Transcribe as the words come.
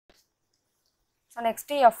So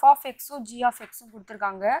next F of எக்ஸும் G of எக்ஸும்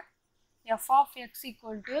கொடுத்துருக்காங்க. F of X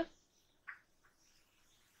equal to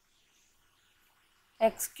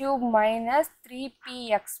x cube minus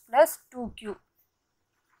 3px plus 2q.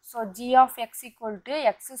 So g of x equal to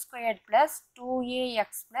x squared plus 2ax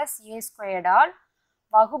plus a squared all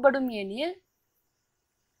வகுபடும் எனில்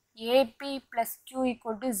ap plus q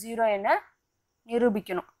equal to 0 என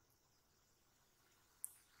நிரூபிக்கணும்.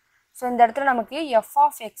 So இந்த இடத்துல நமக்கு f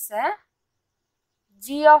of x-ஐ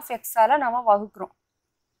g of x-ஆல் நம்ம வகுக்கிறோம்.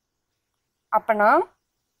 அப்போனா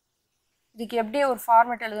இதுக்கு எப்படி ஒரு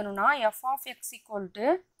ஃபார்மேட் எழுதணும்னா f of x equal to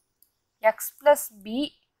x plus b.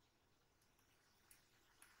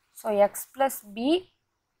 So x plus b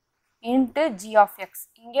into g of x.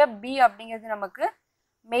 இங்கே b அப்படிங்கிறது நமக்கு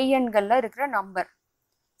மெய்யெண்களில் இருக்கிற number.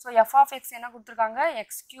 So f of x என்ன கொடுத்துருக்காங்க, x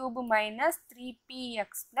cube minus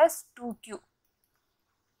 3px plus 2q.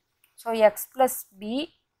 So x plus b,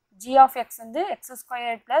 g of x வந்து x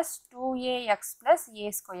squared plus 2ax plus a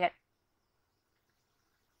squared.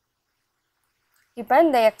 இப்போ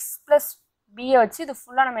இந்த x plus b வச்சு இது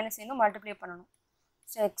ஃபுல்லாக நம்ம என்ன செய்யணும், மல்டிப்ளை பண்ணணும்.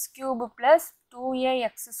 So x cube plus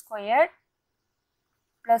 2ax squared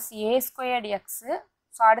plus a squared x.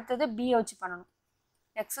 So அடுத்தது b வச்சு பண்ணணும்.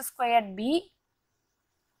 x squared b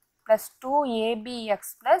plus 2abx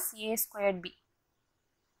plus a squared b.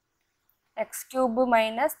 x cube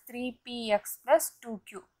minus 3px plus 2q.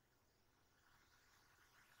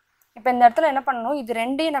 இப்போ இந்த இடத்துல என்ன பண்ணணும், இது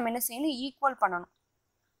ரெண்டையும் நம்ம என்ன செய்யணும், ஈக்குவல் பண்ணணும்.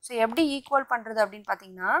 ஸோ எப்படி ஈக்குவல் பண்ணுறது அப்படின்னு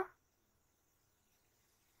பார்த்தீங்கன்னா,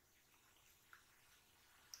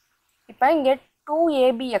 இப்போ இங்கே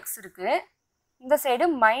 2abx இருக்குது, இந்த சைடு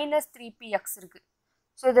மைனஸ் 3px இருக்குது.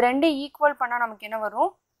 ஸோ இது ரெண்டு ஈக்குவல் பண்ணால் நமக்கு என்ன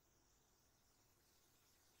வரும்,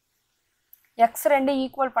 எக்ஸ் ரெண்டு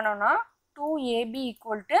ஈக்குவல் பண்ணோம்னா 2ab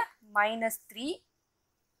equal to minus 3p.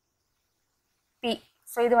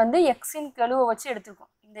 So இது வந்து எக்ஸின் கெழுவை வச்சு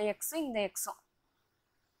எடுத்துருக்கோம், இந்த எக்ஸும் இந்த எக்ஸும்.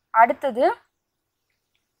 அடுத்தது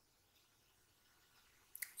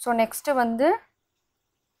ஸோ நெக்ஸ்ட்டு வந்து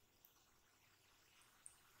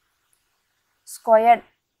ஸ்கொயர்ட்.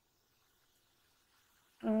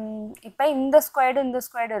 இப்போ இந்த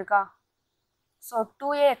ஸ்கொயர்டு இருக்கா, ஸோ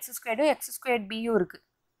 2ax ஸ்கொயர்டும் எக்ஸ் ஸ்கொயர்ட் பியும் இருக்குது.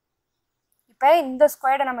 இப்போ இந்த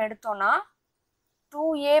ஸ்கொயர்டை நம்ம எடுத்தோம்னா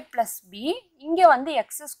 2a ப்ளஸ் பி, இங்கே வந்து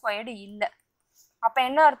எக்ஸ் ஸ்கொயர்டு இல்லை. அப்போ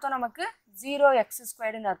என்ன அர்த்தம், நமக்கு 0x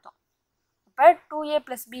ஸ்கொயர்டுன்னு அர்த்தம். இப்போ 2a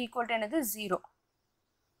plus B equal to என்னது, 0.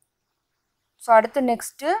 ஸோ அடுத்து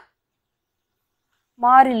நெக்ஸ்ட்டு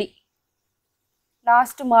மாறிலி,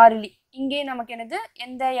 லாஸ்ட்டு மாறிலி. இங்கேயும் நமக்கு என்னது,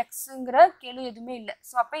 எந்த எக்ஸுங்கிற கெழு எதுவுமே இல்லை.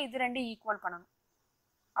 ஸோ அப்போ இது ரெண்டு ஈக்குவல் பண்ணணும்.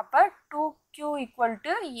 அப்போ 2q equal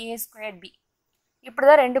to a square b. இப்படி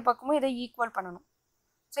தான் ரெண்டு பக்கமும் இதை ஈக்குவல் பண்ணணும்.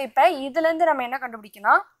 ஸோ இப்போ இதுலேருந்து நம்ம என்ன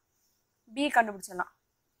கண்டுபிடிக்கணும், b கண்டுபிடிச்சிடலாம்.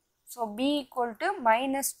 So b equal to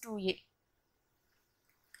minus 2a.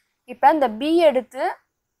 இப்போ இந்த b எடுத்து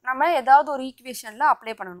நம்ம ஏதாவது ஒரு ஈக்குவேஷனில்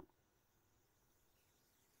அப்ளை பண்ணணும்.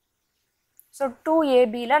 ஸோ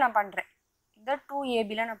 2ab நான் பண்ணுறேன், இந்த 2ab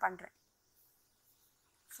நான் பண்ணுறேன்.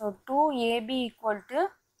 So 2ab equal to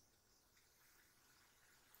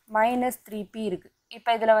minus 3p இருக்குது. இப்போ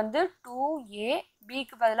இதில் வந்து 2a,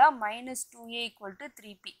 bக்கு பதிலாக minus 2a equal to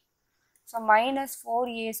 3p. So minus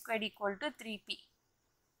 4a squared equal to 3p.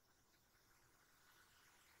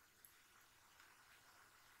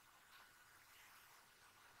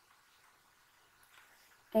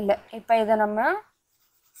 இல்லை, இப்போ இதை நம்ம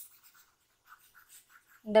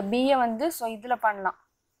இந்த பியை வந்து ஸோ இதில் பண்ணலாம்.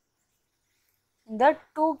 இந்த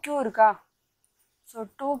 2q இருக்கா, so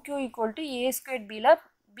 2q equal to a squared பியில்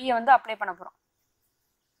பியை வந்து அப்ளை பண்ண போகிறோம்.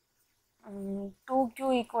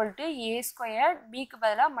 2q equal to a squared, பிக்கு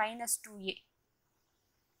பதிலாக மைனஸ் 2a.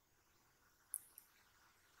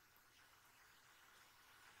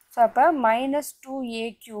 ஸோ அப்போ மைனஸ் 2a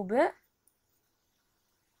கியூபு.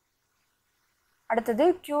 அடுத்தது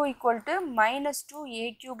q equal to minus 2a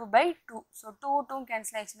cube by 2. So 2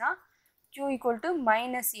 cancel ஆயிடுச்சுன்னா q equal to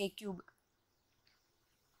minus a cube.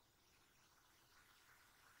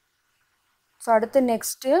 So அடுத்து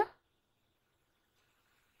நெக்ஸ்ட்டு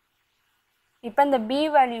இப்போ இந்த b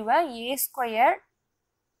வேல்யூவை a ஸ்கொயர்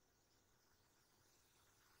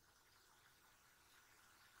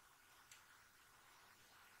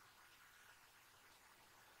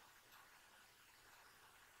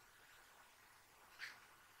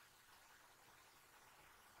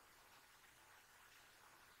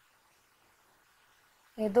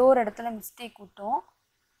ஏதோ ஒரு இடத்துல மிஸ்டேக் விட்டோம்.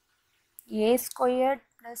 a squared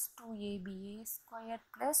plus 2ab, a squared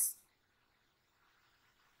plus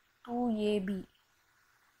 2ab.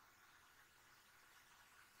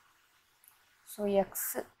 So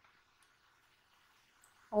x,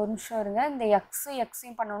 ஒரு நிமிஷம் இருங்க, இந்த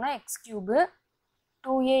எக்ஸையும் பண்ணோன்னா X cube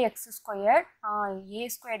 2ax squared a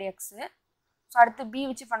squared x. So அடுத்து b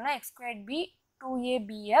வச்சு பண்ணால் x squared b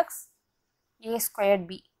 2abx a squared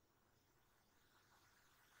b.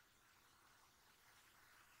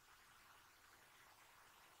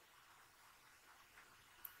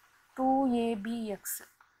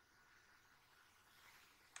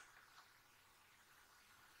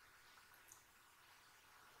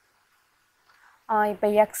 இப்போ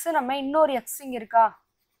எக்ஸ் நம்ம இன்னொரு எக்ஸ் இங்கே இருக்கா,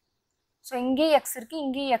 ஸோ இங்கேயும் எக்ஸ் இருக்குது,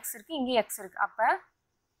 இங்கேயும் எக்ஸ் இருக்குது, இங்கேயும் எக்ஸ் இருக்குது. அப்போ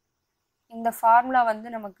இந்த ஃபார்முலா வந்து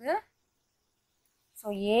நமக்கு so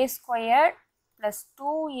A squared plus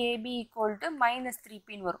 2ab equal to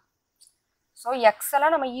 -3pன்னு வரும். ஸோ எக்ஸ்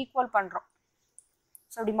எல்லாம் நம்ம ஈக்குவல் பண்ணுறோம்.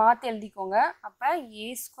 ஸோ இப்படி மாற்றி எழுதிக்கோங்க. அப்போ ஏ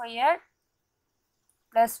squared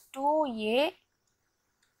plus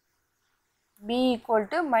 2ab equal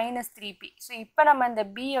to -3p. So இப்போ நம்ம இந்த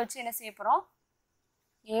b வச்சு என்ன செய்ய போகிறோம்,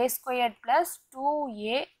 a squared plus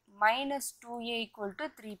 2a minus 2a equal to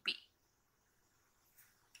 3p.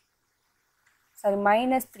 Sorry,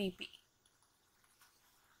 minus 3p.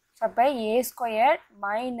 So, a squared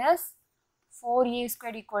minus 4a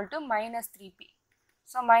squared equal to minus 3p.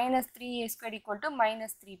 So, minus 3a squared equal to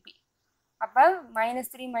minus 3p. அப்போ minus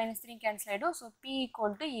 3 cancel ஆகிடும். So, p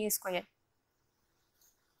equal to a squared.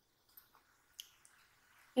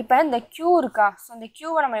 இப்போ இந்த q இருக்கா, so இந்த q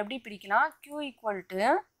நம்ம எப்படி பிரிக்கலாம், q equal to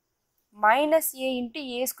 -a into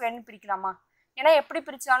a ஸ்கொயர்னு பிரிக்கலாமா. ஏன்னா எப்படி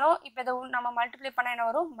பிரித்தாலும் இப்போ இதை நம்ம மல்டிப்ளை பண்ணால் என்ன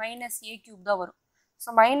வரும், -a³ தான் வரும். ஸோ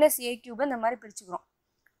 -a³ இந்த மாதிரி பிரிச்சுக்கிறோம்.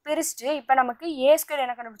 பிரிச்சுட்டு இப்போ நமக்கு a ஸ்கொயர்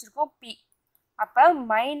என்ன கண்டுபிடிச்சிருக்கோம், p. அப்போ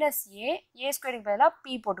 -a ஸ்கொயருக்கு பதிலாக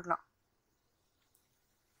p போட்டுக்கலாம்.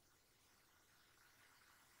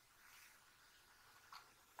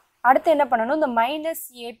 அடுத்து என்ன பண்ணணும், இந்த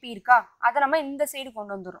 -ap இருக்கா, அதை நம்ம இந்த சைடு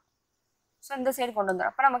கொண்டு வந்துடும். ஸோ இந்த சைடு கொண்டு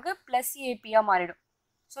வந்துடும். அப்போ நமக்கு +ap மாறிடும்.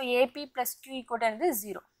 ஸோ AP + Q ஈக்குவல் என்னது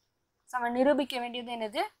 0. ஸோ நம்ம நிரூபிக்க வேண்டியது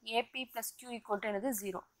என்னது, AP + Q ஈக்குவல் என்னது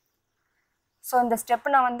 0. ஸோ இந்த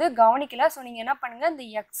ஸ்டெப்பு நான் வந்து கவனிக்கல. ஸோ நீங்கள் என்ன பண்ணுங்கள், இந்த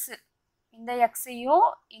எக்ஸு இந்த எக்ஸையும்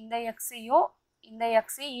இந்த எக்ஸையும் இந்த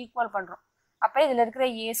எக்ஸையும் ஈக்குவல் பண்ணுறோம். அப்போ இதில் இருக்கிற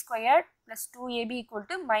a squared plus 2ab equal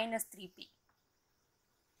to -3p.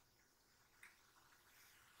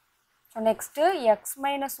 So next x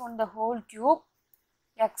minus 1 the whole cube,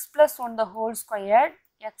 x plus 1 the whole squared,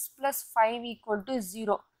 x plus 5 equal to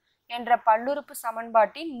 0 என்ற பல்லுறுப்பு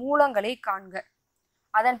சமன்பாட்டின் மூலங்களை காண்க.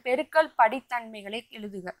 அதன் பெருக்கல் படித்தன்மைகளை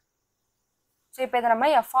எழுதுக. ஸோ இப்போ இதை நம்ம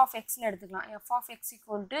f of xன்னு எடுத்துக்கலாம். f of x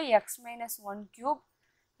equal to x minus 1 cube,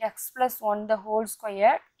 x plus 1 the whole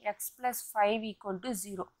squared, x plus 5 equal to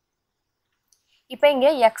 0. இப்போ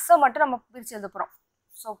இங்கே எக்ஸை மட்டும் நம்ம பிரித்து எழுத போகிறோம்.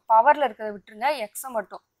 ஸோ பவரில் இருக்கிறத விட்டுருங்க, எக்ஸை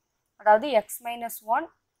மட்டும், அதாவது x minus 1,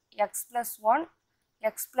 x plus 1,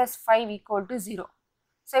 x plus 5 equal to 0.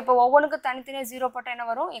 So இப்போ ஒவ்வொன்றுக்கு தனித்தனியாக 0 போட்டால் என்ன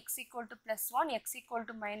வரும், x equal to +1, x equal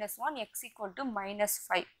to -1, x equal to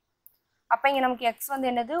 -5. அப்போ இங்கே நமக்கு x வந்து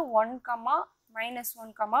என்னது 1,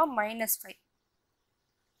 -1, -5.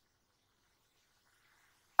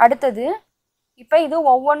 அடுத்தது இப்போ இது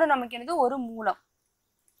ஒவ்வொன்றும் நமக்கு என்னது ஒரு மூலம்.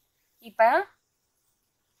 இப்போ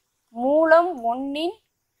மூலம் 1இன்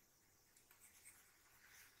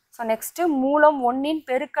ஸோ நெக்ஸ்ட்டு மூலம் 1இன்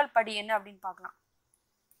பெருக்கல் படி என்ன அப்படின்னு பார்க்கலாம்.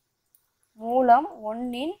 மூலம்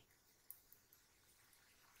 1இன்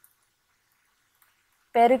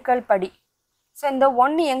பெருக்கல் படி. ஸோ இந்த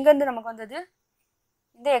 1 எங்கேருந்து நமக்கு வந்தது,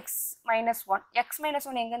 இந்த x minus 1. x minus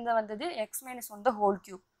 1 எங்கேருந்து வந்தது, x minus 1 the whole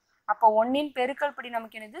cube. அப்போ 1இன் பெருக்கல் படி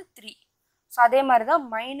நமக்கு என்னது 3. ஸோ அதே மாதிரி தான்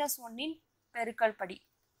 -1இன் பெருக்கல் படி,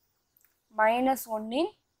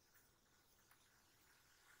 -1இன்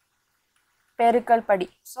பெருக்கல் படி.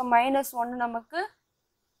 ஸோ -1 நமக்கு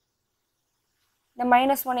இந்த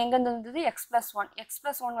 -1 எங்கேருந்து வந்தது, x plus 1. x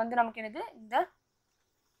plus 1 வந்து நமக்கு என்னது இந்த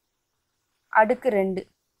அடுக்கு 2.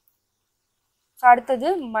 ஸோ அடுத்தது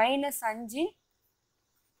 -5இன்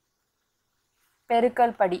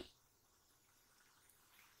பெருக்கல் படி.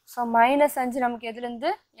 ஸோ -5 நமக்கு எதுலேருந்து,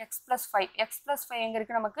 x plus 5. x plus 5 எங்கே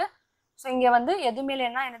இருக்குது நமக்கு, ஸோ இங்கே வந்து எதுவுமே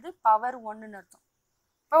இல்லைன்னா என்னது பவர் 1ன்னு அர்த்தம்.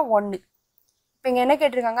 இப்போ 1. இப்போ இங்கே என்ன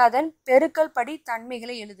கேட்டிருக்காங்க, அதன் பெருக்கல் படி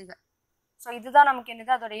தன்மைகளை எழுதுக. ஸோ இதுதான் நமக்கு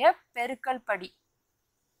என்னது அதோடைய பெருக்கல் படி.